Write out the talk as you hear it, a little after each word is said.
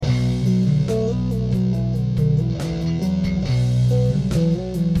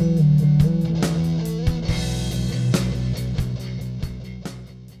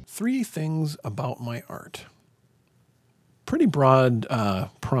things about my art. Pretty broad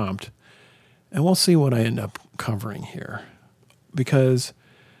prompt, and we'll see what I end up covering here. Because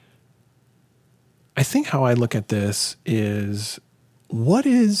I think how I look at this is, what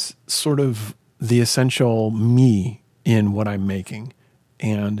is sort of the essential me in what I'm making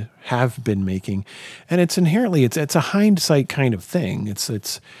and have been making? And it's inherently, it's a hindsight kind of thing.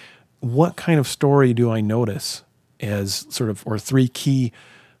 It's what kind of story do I notice as sort of, or three key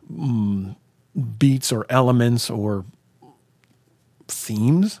beats or elements or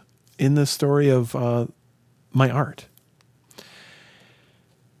themes in the story of my art.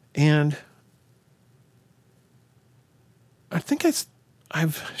 And I think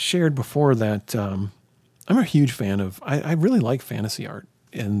I've shared before that I'm a huge fan of, I really like fantasy art,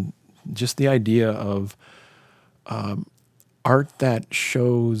 and just the idea of art that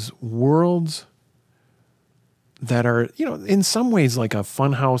shows worlds that are, in some ways like a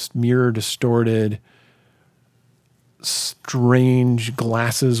funhouse, mirror distorted, strange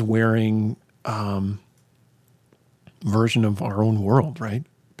glasses wearing version of our own world, right?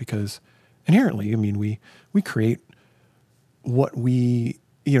 Because inherently, I mean, we create what we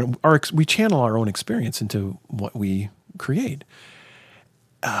channel our own experience into what we create.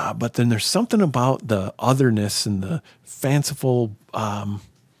 But then there's something about the otherness and the fanciful,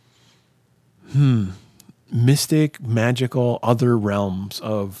 mystic, magical other realms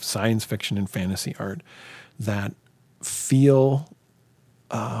of science fiction and fantasy art that feel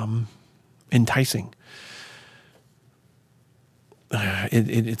enticing.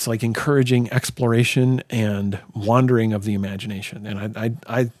 It's like encouraging exploration and wandering of the imagination, and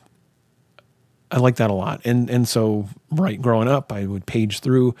I like that a lot. And so, right, growing up, I would page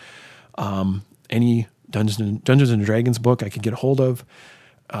through any Dungeons and Dragons book I could get a hold of,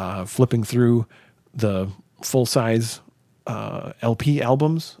 flipping through the full size LP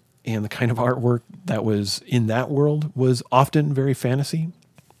albums, and the kind of artwork that was in that world was often very fantasy.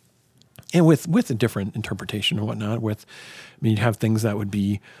 And with a different interpretation and whatnot, you'd have things that would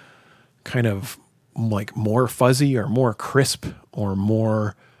be kind of like more fuzzy or more crisp or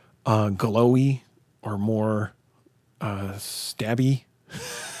more glowy or more stabby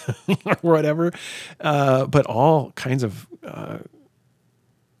or whatever. But all kinds of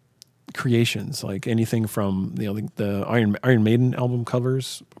creations, like anything from the Iron Maiden album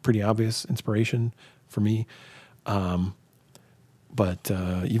covers, pretty obvious inspiration for me. But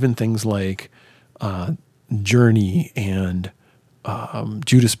even things like Journey and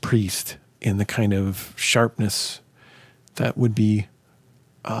Judas Priest, and the kind of sharpness that would be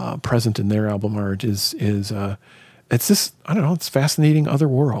present in their album art is it's this, I don't know, it's fascinating other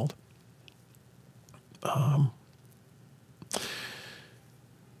world.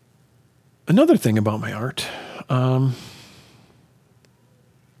 Another thing about my art,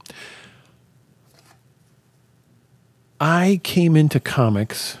 I came into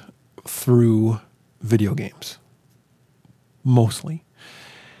comics through video games, mostly.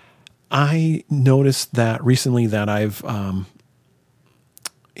 I noticed that recently that I've,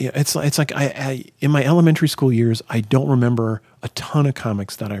 it's like I in my elementary school years, I don't remember a ton of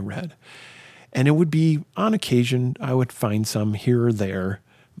comics that I read, and it would be on occasion I would find some here or there,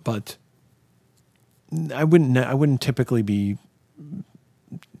 but I wouldn't typically be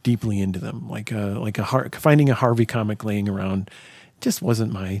deeply into them. Finding a Harvey comic laying around just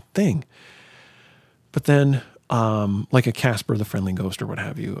wasn't my thing. But then, like a Casper the Friendly Ghost or what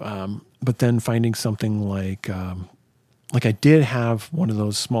have you. But then finding something like I did have one of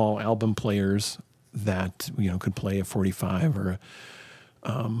those small album players that could play a 45 or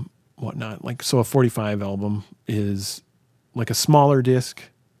whatnot. So a 45 album is like a smaller disc,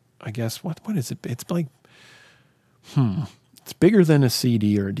 I guess. What is it? It's like it's bigger than a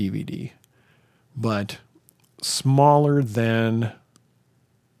CD or a DVD, but smaller than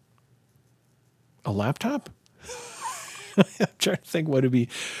a laptop. I'm trying to think what it'd be.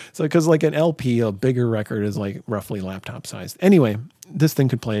 So, because like an LP, a bigger record is like roughly laptop sized. Anyway, this thing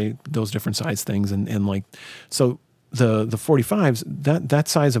could play those different size things, and like, so the 45s, that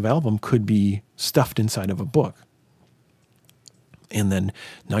size of album could be stuffed inside of a book. And then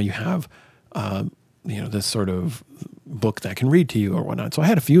now you have, this sort of book that can read to you or whatnot. So I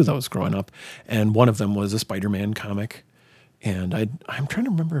had a few of those growing up, and one of them was a Spider-Man comic. And I'm trying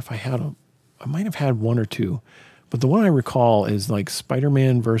to remember if I might have had one or two, but the one I recall is like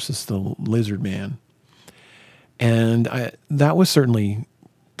Spider-Man versus the Lizard Man. And that was certainly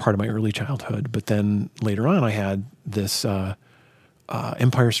part of my early childhood. But then later on, I had this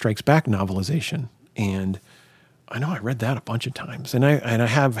Empire Strikes Back novelization, and I know I read that a bunch of times, and I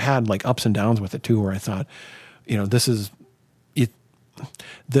have had like ups and downs with it too, where I thought, this is it.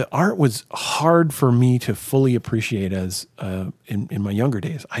 the art was hard for me to fully appreciate as in my younger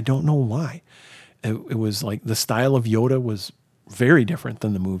days. I don't know why. It was like the style of Yoda was very different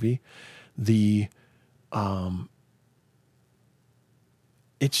than the movie. The I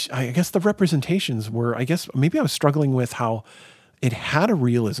guess the representations were, I guess maybe I was struggling with how it had a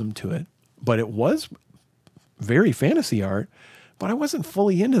realism to it, but it was very fantasy art, but I wasn't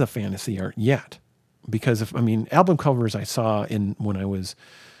fully into the fantasy art yet. Because album covers I saw when I was,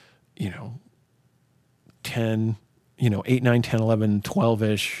 10, 8, 9, 10, 11,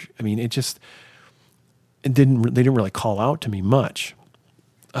 12-ish. They didn't really call out to me much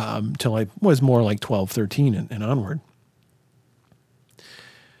till I was more like 12, 13 and onward.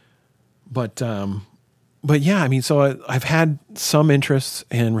 But yeah, so I've had some interest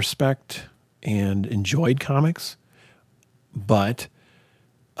and respect and enjoyed comics, but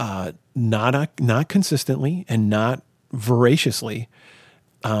not consistently and not voraciously.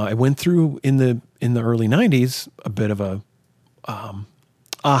 I went through in the early 90s a bit of a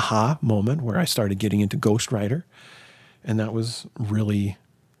aha moment where I started getting into Ghost Rider, and that was really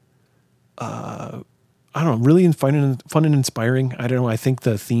really fun and inspiring. I don't know. I think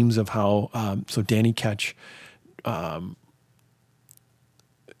the themes of how so Danny Ketch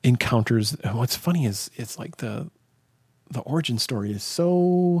encounters. What's funny is it's like the origin story is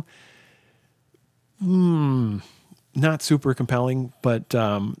so not super compelling, but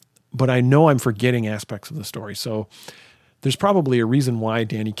I know I'm forgetting aspects of the story. So there's probably a reason why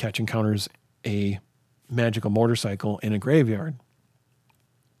Danny Ketch encounters a magical motorcycle in a graveyard,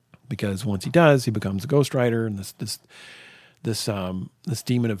 because once he does, he becomes a Ghost Rider, and this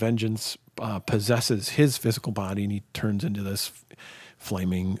demon of vengeance possesses his physical body, and he turns into this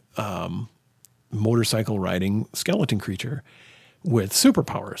flaming motorcycle riding skeleton creature with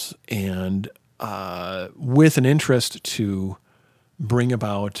superpowers and with an interest to bring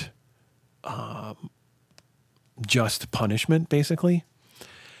about just punishment, basically.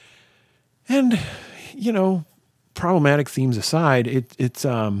 And problematic themes aside, it's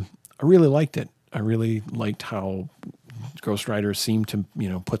I really liked it. I really liked how Ghost Rider seemed to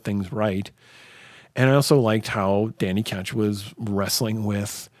put things right, and I also liked how Danny Ketch was wrestling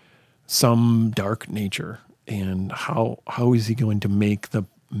with some dark nature, and how is he going to make a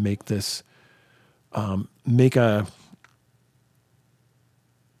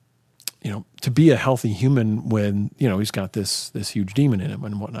to be a healthy human when he's got this huge demon in him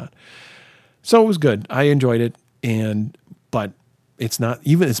and whatnot. So it was good. I enjoyed it, but it's not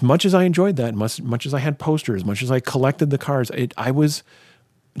even as much as I enjoyed that, much as I had posters, much as I collected the cards. I was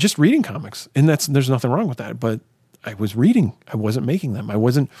just reading comics, and there's nothing wrong with that. But I was reading. I wasn't making them. I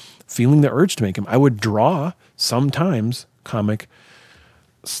wasn't feeling the urge to make them. I would draw sometimes comic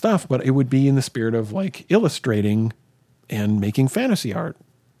stuff, but it would be in the spirit of like illustrating and making fantasy art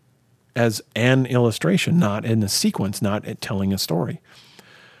as an illustration, not in a sequence, not at telling a story,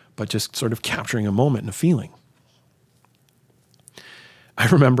 but just sort of capturing a moment and a feeling. I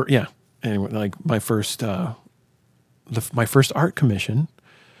remember, anyway, like my first art commission,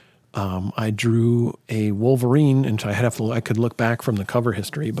 I drew a Wolverine, and I could look back from the cover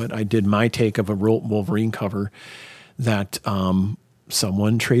history, but I did my take of a Wolverine cover that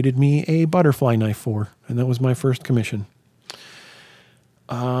someone traded me a butterfly knife for, and that was my first commission.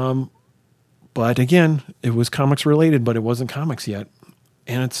 But again, it was comics related, but it wasn't comics yet.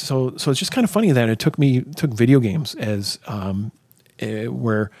 And it's just kind of funny that it took video games as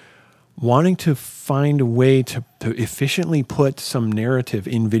where wanting to find a way to efficiently put some narrative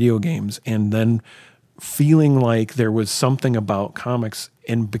in video games, and then feeling like there was something about comics.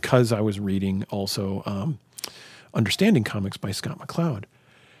 And because I was reading also Understanding Comics by Scott McCloud,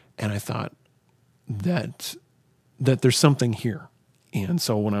 and I thought that there's something here. And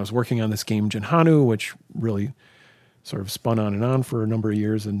so when I was working on this game, Jinhanu, which really sort of spun on and on for a number of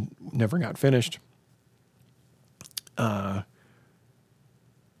years and never got finished, I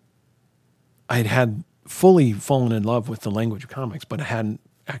had fully fallen in love with the language of comics, but I hadn't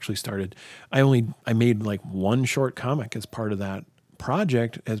actually started. I made like one short comic as part of that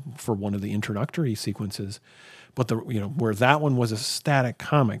project for one of the introductory sequences, but where that one was a static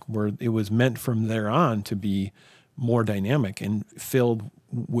comic, where it was meant from there on to be more dynamic and filled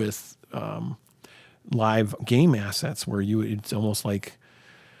with live game assets, where it's almost like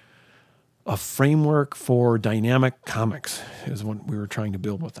a framework for dynamic comics is what we were trying to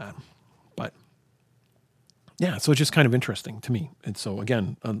build with that. But yeah, so it's just kind of interesting to me. And so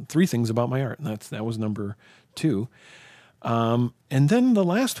again, 3 things about my art, and that was number 2. And then the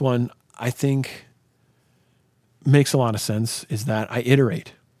last one, I think, makes a lot of sense, is that I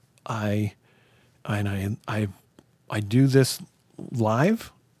iterate. I do this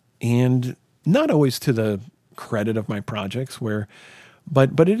live, and not always to the credit of my projects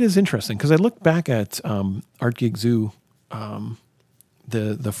but it is interesting because I look back at Art Geek Zoo, the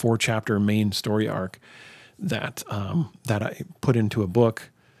 4-chapter main story arc that I put into a book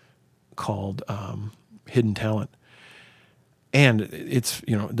called Hidden Talent. And it's,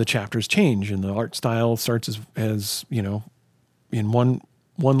 the chapters change and the art style starts as in one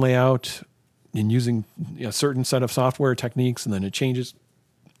layout in using a certain set of software techniques, and then it changes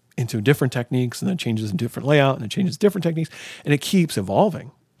into different techniques, and then it changes in different layout, and it changes different techniques, and it keeps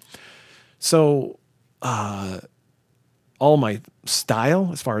evolving. So all my style,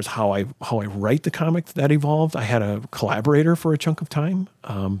 as far as how I write the comic, that evolved. I had a collaborator for a chunk of time,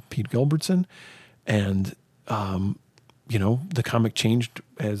 Pete Gilbertson, and the comic changed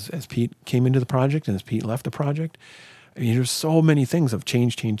as Pete came into the project and as Pete left the project. I mean, there's so many things of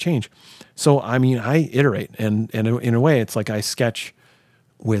change. So, I mean, I iterate, and in a way, it's like I sketch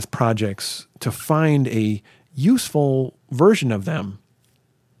with projects to find a useful version of them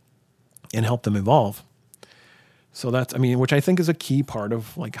and help them evolve. So that's, which I think is a key part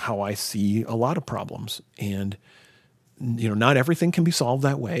of like how I see a lot of problems. And, not everything can be solved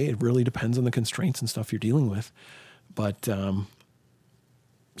that way. It really depends on the constraints and stuff you're dealing with. But, there's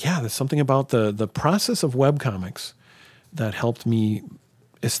something about the process of webcomics that helped me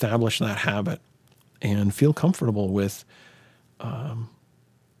establish that habit and feel comfortable with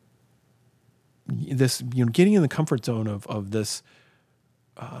this, getting in the comfort zone of this.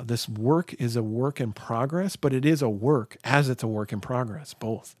 This work is a work in progress, but it is a work as it's a work in progress,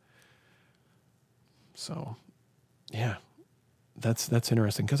 both. So, yeah, that's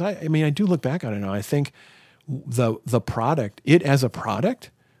interesting because I do look back on it now. I think the product, it as a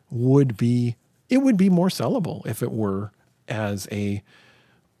product, would be more sellable if it were as a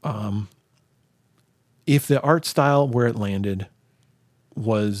if the art style where it landed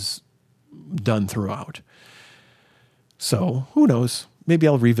was done throughout. So who knows? Maybe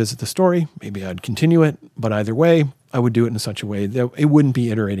I'll revisit the story. Maybe I'd continue it. But either way, I would do it in such a way that it wouldn't be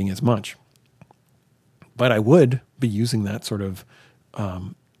iterating as much. But I would be using that sort of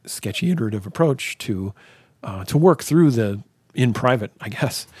sketchy iterative approach to work through in private, I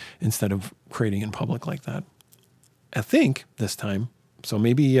guess, instead of creating in public like that. I think this time. So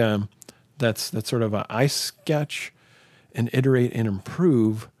maybe that's sort of I sketch and iterate and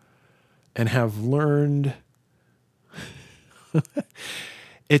improve and have learned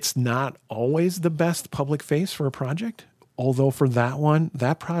it's not always the best public face for a project. Although for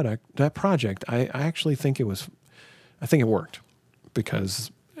that project, I actually think it worked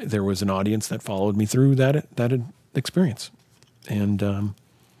because there was an audience that followed me through that experience. And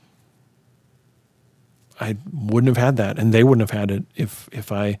I wouldn't have had that, and they wouldn't have had it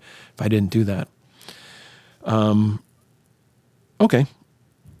if I didn't do that. Okay.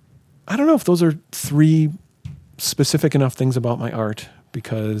 I don't know if those are 3 specific enough things about my art,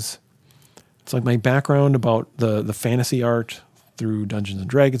 because it's like my background about the fantasy art through Dungeons and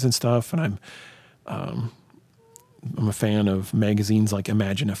Dragons and stuff, and I'm a fan of magazines like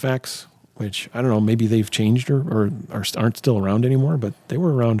Imagine FX, which I don't know, maybe they've changed or aren't still around anymore, but they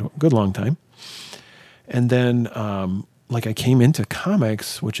were around a good long time. And then like I came into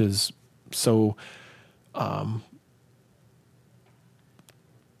comics, which is so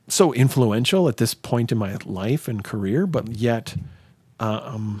influential at this point in my life and career, but yet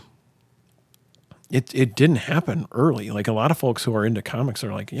it didn't happen early. Like a lot of folks who are into comics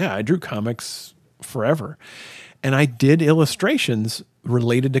are like, yeah, I drew comics forever. And I did illustrations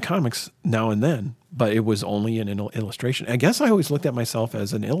related to comics now and then, but it was only an illustration. I guess I always looked at myself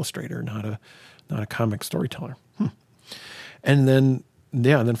as an illustrator, not a comic storyteller. And then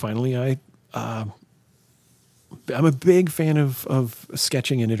finally I'm a big fan of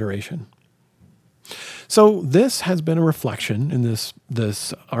sketching and iteration. So this has been a reflection in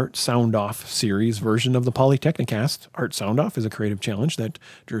this Art Sound Off series version of the Polytechnicast. Art Sound Off is a creative challenge that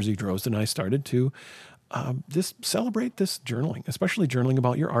Jersey Drozd and I started to celebrate this journaling, especially journaling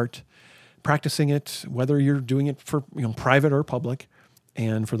about your art, practicing it, whether you're doing it for private or public.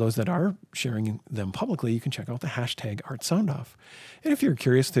 And for those that are sharing them publicly, you can check out the hashtag #ArtSoundOff. And if you're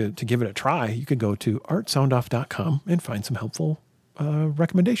curious to give it a try, you could go to artsoundoff.com and find some helpful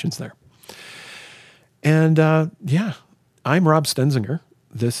recommendations there. And I'm Rob Stenzinger.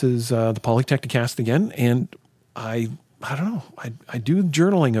 This is the Polytechnicast again, and I don't know. I do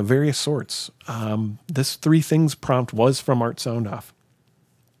journaling of various sorts. This 3 things prompt was from Art Sound Off,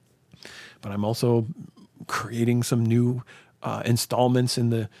 but I'm also creating some new installments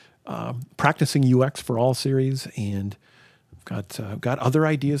in the Practicing UX for All series, and I've got other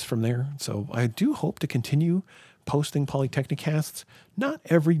ideas from there. So I do hope to continue posting Polytechnicasts, not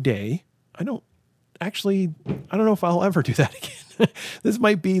every day. I don't know if I'll ever do that again. This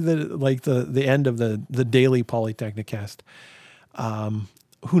might be the end of the daily Polytechnicast.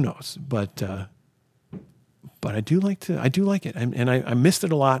 Who knows? But I do like it. And I missed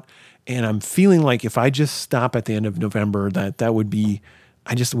it a lot. And I'm feeling like if I just stop at the end of November, that would be,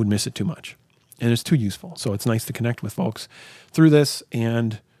 I just would miss it too much. And it's too useful. So it's nice to connect with folks through this,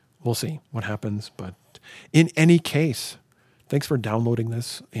 and we'll see what happens. But in any case, thanks for downloading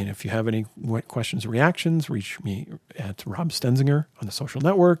this. And if you have any questions or reactions, reach me at Rob Stenzinger on the social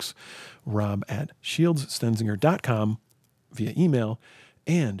networks, rob@shieldsstenzinger.com via email.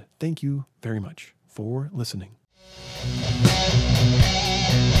 And thank you very much for listening.